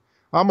bullpen,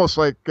 almost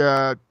like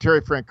Terry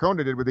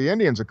Francona did with the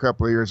Indians a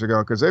couple of years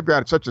ago, because they've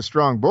got such a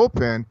strong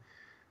bullpen.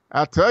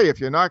 I'll tell you,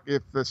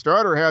 if the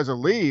starter has a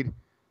lead,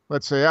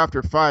 let's say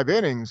after 5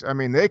 innings, I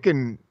mean they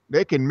can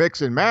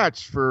mix and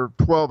match for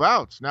 12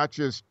 outs, not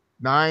just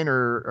 9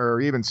 or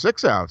even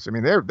 6 outs. I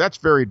mean that's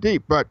very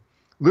deep. But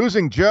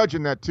losing Judge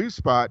in that 2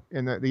 spot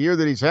in the year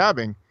that he's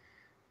having,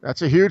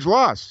 that's a huge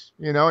loss,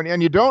 you know.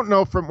 And you don't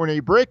know from when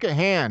you break a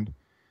hand,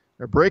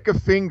 or break a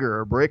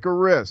finger, or break a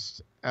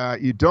wrist,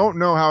 you don't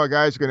know how a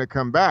guy's going to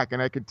come back.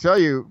 And I can tell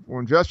you,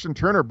 when Justin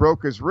Turner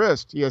broke his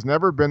wrist, he has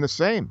never been the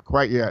same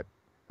quite yet.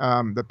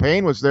 The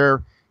pain was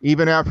there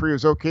even after he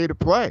was okay to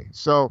play.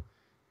 So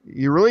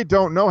you really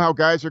don't know how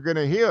guys are going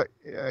to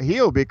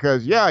heal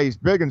because, yeah, he's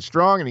big and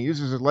strong and he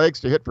uses his legs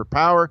to hit for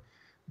power.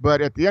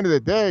 But at the end of the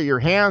day, your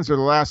hands are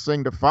the last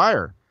thing to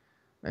fire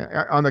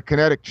on the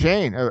kinetic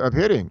chain of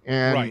hitting.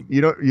 And right.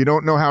 you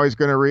don't know how he's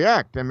going to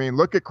react. I mean,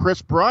 look at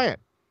Chris Bryant,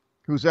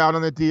 who's out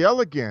on the DL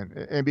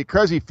again. And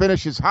because he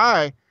finishes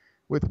high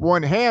with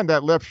one hand,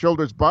 that left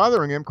shoulder's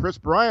bothering him, Chris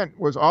Bryant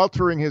was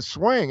altering his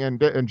swing,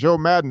 and Joe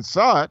Madden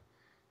saw it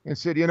and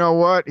said, you know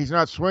what, he's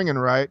not swinging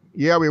right.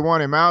 Yeah, we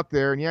want him out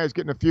there, and yeah, he's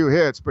getting a few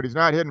hits, but he's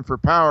not hitting for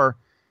power.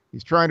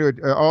 He's trying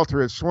to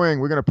alter his swing.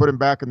 We're going to put him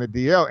back in the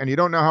DL, and you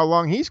don't know how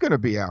long he's going to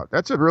be out.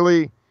 That's a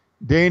really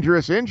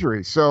dangerous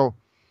injury. So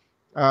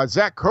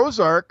Zach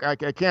Kozark,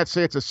 I can't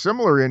say it's a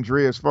similar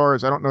injury as far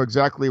as I don't know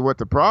exactly what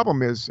the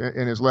problem is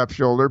in his left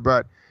shoulder,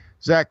 but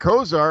Zach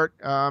Kozark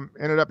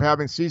ended up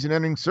having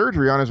season-ending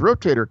surgery on his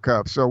rotator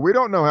cuff. So we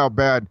don't know how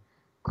bad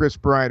Chris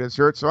Bryant is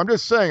hurt. So I'm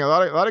just saying a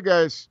lot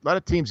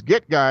of teams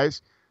get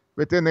guys,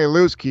 but then they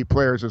lose key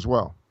players as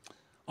well.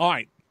 All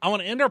right. I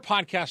want to end our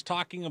podcast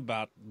talking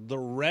about the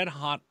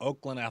red-hot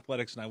Oakland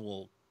Athletics, and I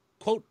will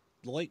quote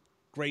the late,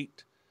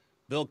 great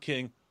Bill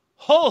King,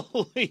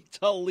 "Holy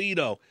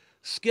Toledo."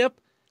 Skip,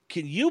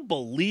 can you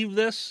believe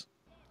this?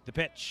 The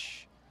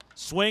pitch.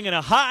 Swing and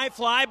a high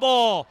fly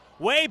ball.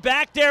 Way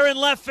back there in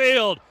left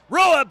field.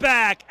 Row it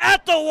back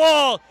at the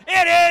wall.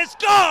 It is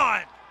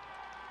gone.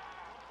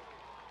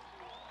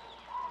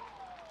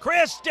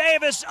 Chris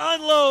Davis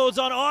unloads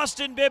on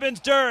Austin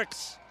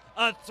Bibbins-Dirks.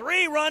 A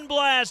 3-run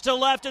blast to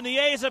left, and the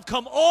A's have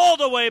come all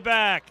the way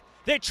back.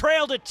 They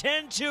trailed at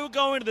 10-2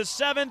 going to the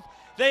 7th.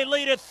 They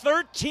lead at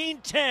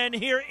 13-10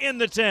 here in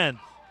the 10th.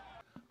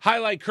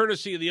 Highlight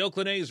courtesy of the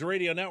Oakland A's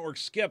Radio Network.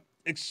 Skip,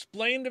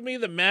 explain to me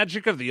the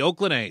magic of the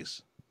Oakland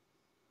A's.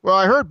 Well,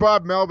 I heard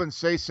Bob Melvin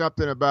say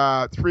something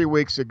about 3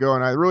 weeks ago,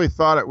 and I really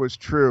thought it was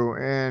true.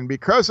 And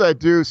because I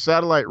do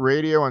satellite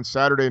radio on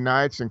Saturday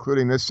nights,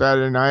 including this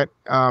Saturday night,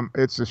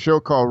 it's a show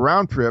called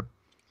Round Trip.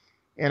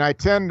 And I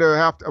tend to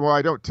have to, well,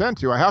 I don't tend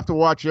to, I have to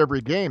watch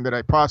every game that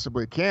I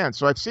possibly can.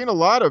 So I've seen a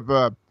lot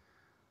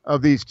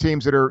of these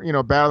teams that are, you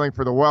know, battling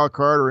for the wild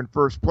card or in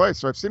first place.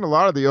 So I've seen a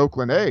lot of the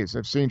Oakland A's.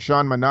 I've seen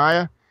Sean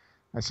Manaea.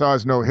 I saw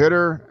his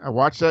no-hitter. I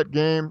watched that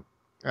game.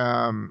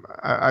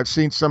 I've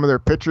seen some of their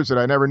pitchers that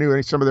I never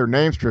knew some of their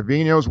names.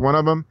 Trevino's one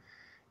of them.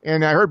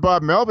 And I heard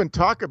Bob Melvin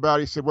talk about,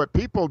 he said, what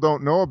people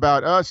don't know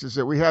about us is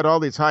that we had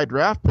all these high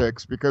draft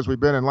picks because we've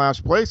been in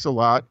last place a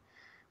lot.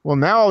 Well,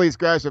 now all these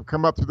guys have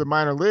come up through the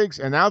minor leagues,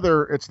 and now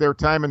it's their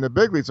time in the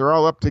big leagues. They're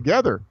all up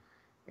together.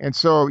 And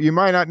so you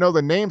might not know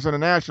the names on a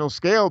national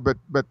scale, but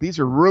these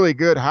are really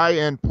good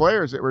high-end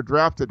players that were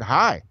drafted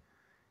high.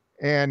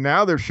 And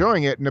now they're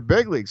showing it in the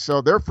big leagues.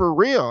 So they're for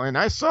real. And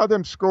I saw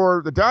them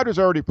score. The Dodgers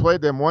already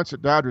played them once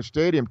at Dodger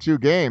Stadium, 2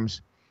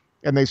 games,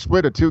 and they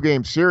split a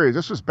 2-game series.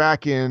 This was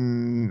back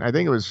in, I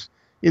think it was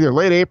either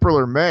late April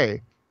or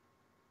May.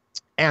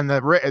 And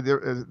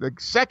the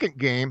second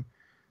game,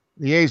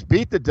 the A's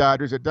beat the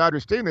Dodgers at Dodger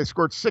Stadium. They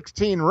scored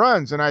 16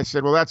 runs. And I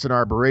said, well, that's an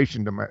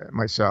aberration to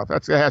myself.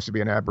 That has to be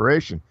an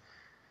aberration.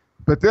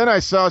 But then I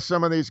saw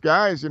some of these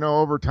guys, you know,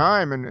 over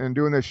time and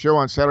doing this show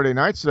on Saturday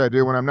nights that I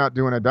do when I'm not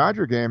doing a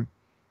Dodger game.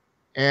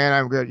 And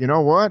I'm good. You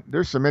know what?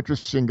 There's some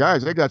interesting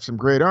guys. They got some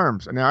great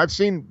arms. And now I've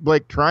seen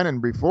Blake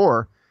Treinen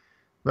before,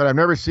 but I've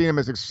never seen him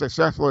as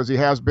successful as he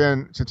has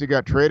been since he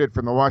got traded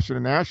from the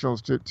Washington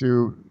Nationals to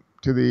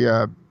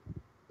the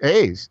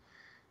A's.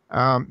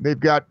 They've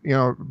got,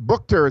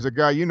 Buchter is a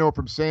guy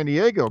from San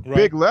Diego, right.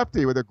 Big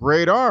lefty with a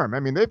great arm. I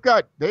mean, they've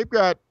got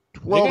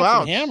 12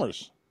 outs.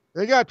 Hammers.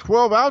 They got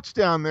 12 outs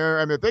down there.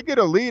 I mean, if they get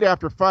a lead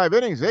after 5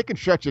 innings, they can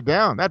shut you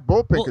down. That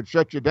bullpen could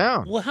shut you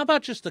down. Well, how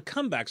about just the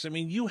comebacks? I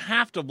mean, you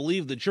have to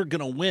believe that you're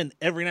going to win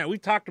every night. We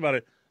talked about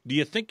it. Do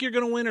you think you're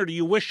going to win, or do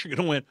you wish you're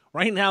going to win?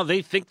 Right now,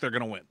 they think they're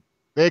going to win.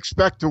 They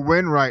expect to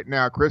win right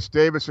now. Chris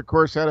Davis, of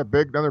course, had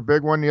another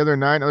big one the other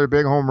night, another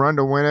big home run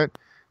to win it.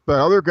 But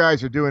other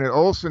guys are doing it.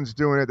 Olson's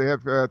doing it. They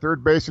have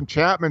third baseman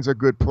Chapman's a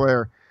good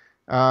player.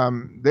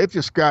 They've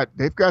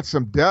got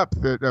some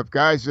depth of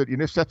guys that you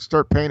just have to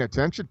start paying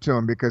attention to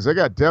them, because they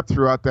got depth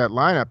throughout that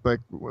lineup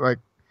like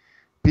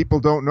people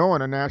don't know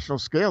on a national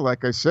scale,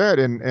 like I said.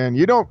 And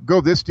you don't go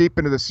this deep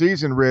into the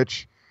season,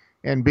 Rich,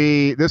 and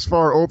be this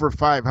far over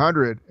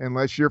 500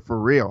 unless you're for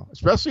real,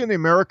 especially in the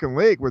American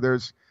League, where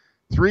there's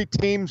 3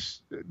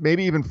 teams,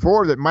 maybe even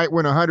 4, that might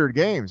win 100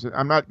 games.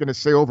 I'm not going to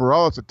say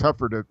overall it's a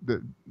tougher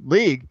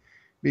league,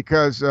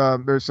 because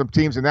there's some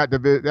teams in that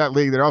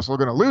league that are also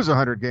going to lose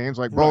 100 games,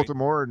 like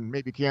Baltimore and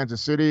maybe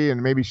Kansas City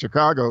and maybe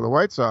Chicago, the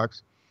White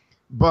Sox.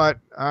 But,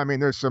 I mean,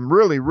 there's some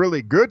really,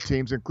 really good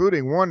teams,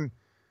 including 1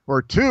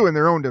 or 2 in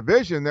their own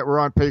division that were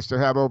on pace to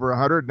have over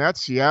 100, and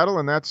that's Seattle,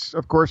 and that's,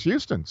 of course,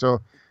 Houston. So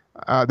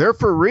they're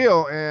for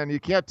real, and you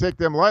can't take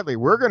them lightly.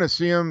 We're going to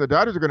see them. The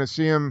Dodgers are going to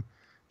see them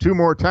 2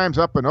 more times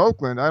up in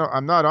Oakland.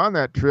 I'm not on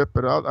that trip,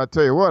 but I'll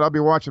tell you what, I'll be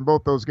watching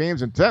both those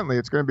games intently.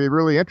 It's going to be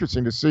really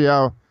interesting to see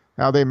how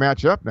they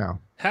match up now.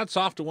 Hats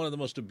off to one of the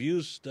most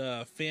abused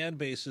fan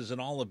bases in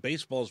all of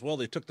baseball as well.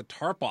 They took the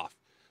tarp off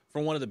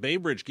from one of the Bay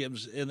Bridge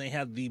games, and they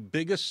had the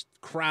biggest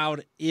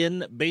crowd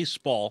in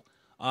baseball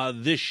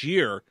this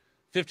year.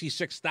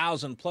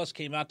 56,000 plus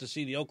came out to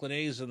see the Oakland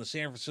A's and the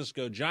San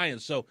Francisco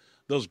Giants. So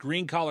those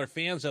green-collar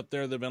fans up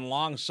there that have been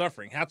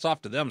long-suffering, hats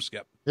off to them,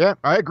 Skip. Yeah,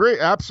 I agree.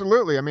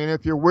 Absolutely. I mean,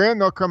 if you win,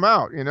 they'll come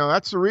out.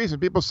 That's the reason.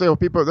 People say, well,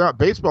 they're not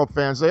baseball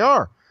fans. They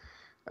are.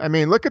 I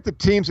mean, look at the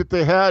teams that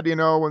they had,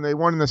 when they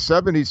won in the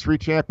 70s, 3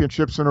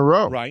 championships in a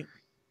row. Right.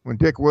 When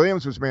Dick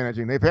Williams was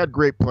managing, they've had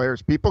great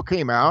players. People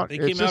came out. They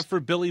came out for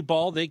Billy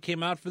Ball. They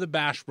came out for the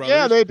Bash Brothers.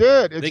 Yeah, they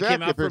did. Exactly. They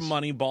came out for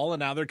Moneyball, and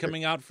now they're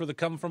coming out for the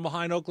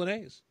come-from-behind Oakland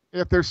A's.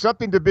 If there's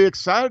something to be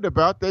excited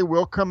about, they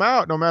will come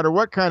out, no matter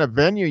what kind of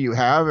venue you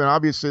have. And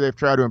obviously, they've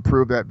tried to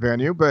improve that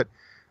venue, but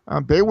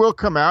they will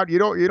come out. You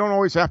don't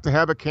always have to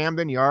have a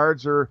Camden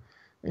Yards or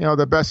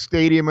the best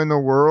stadium in the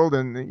world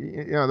and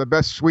the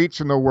best suites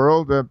in the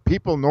world.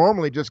 People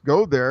normally just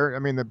go there. I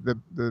mean,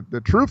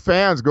 the true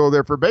fans go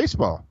there for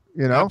baseball.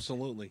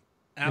 Absolutely.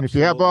 And if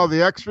you have all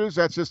the extras,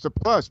 that's just a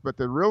plus. But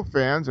the real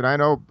fans, and I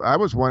know I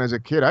was one as a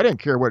kid, I didn't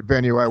care what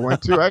venue I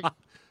went to.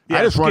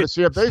 I just wanted to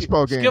see a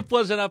baseball game. Skip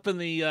wasn't up in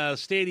the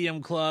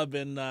stadium club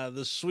and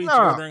the suites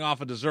ordering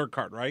off a dessert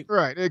cart, right?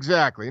 Right,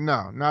 exactly.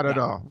 No, not at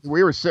all.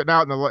 We were sitting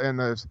out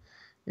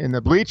in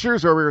the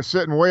bleachers, or we were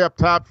sitting way up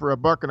top for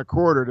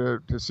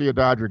 $1.25 to see a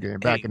Dodger game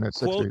back in the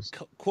 60s.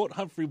 Quote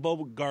Humphrey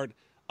Bogart,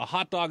 a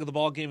hot dog at the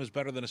ball game is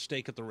better than a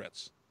steak at the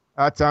Ritz.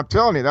 I'm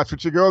telling you, that's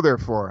what you go there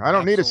for. I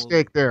don't need a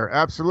steak there.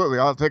 Absolutely.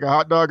 I'll take a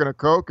hot dog and a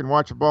Coke and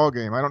watch a ball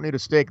game. I don't need a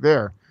steak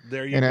there.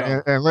 There you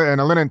go.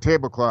 And a linen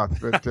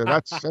tablecloth. But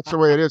that's the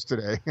way it is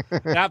today.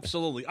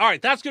 Absolutely. All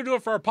right, that's going to do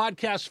it for our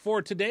podcast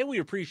for today. We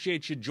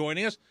appreciate you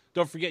joining us.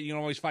 Don't forget, you can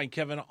always find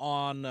Kevin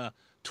on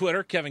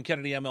Twitter, Kevin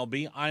Kennedy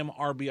MLB. I'm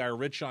RBI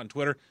Rich on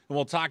Twitter. And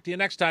we'll talk to you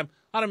next time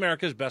on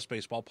America's Best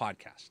Baseball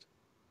Podcast.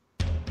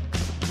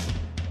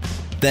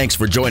 Thanks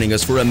for joining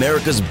us for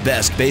America's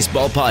Best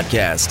Baseball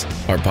Podcast.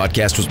 Our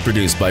podcast was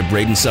produced by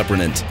Braden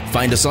Suppernant.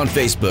 Find us on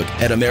Facebook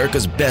at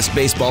America's Best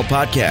Baseball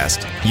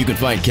Podcast. You can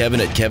find Kevin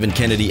at Kevin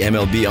Kennedy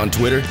MLB on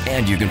Twitter,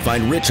 and you can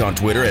find Rich on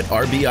Twitter at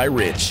RBI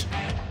Rich.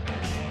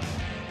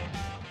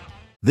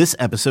 This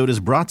episode is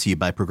brought to you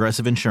by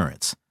Progressive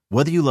Insurance.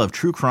 Whether you love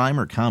true crime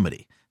or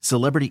comedy,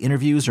 celebrity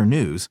interviews or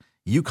news,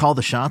 you call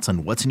the shots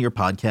on what's in your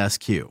podcast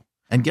queue.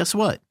 And guess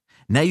what?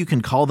 Now you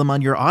can call them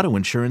on your auto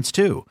insurance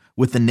too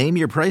with the Name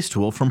Your Price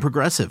tool from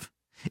Progressive.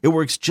 It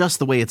works just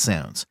the way it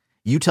sounds.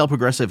 You tell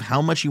Progressive how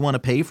much you want to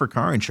pay for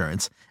car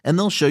insurance, and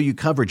they'll show you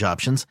coverage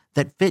options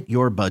that fit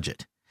your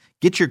budget.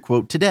 Get your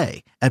quote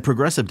today at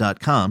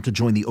Progressive.com to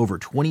join the over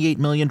 28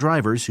 million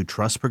drivers who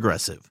trust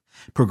Progressive.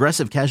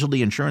 Progressive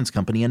Casualty Insurance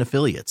Company and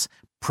Affiliates.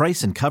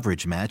 Price and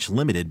coverage match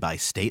limited by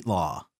state law.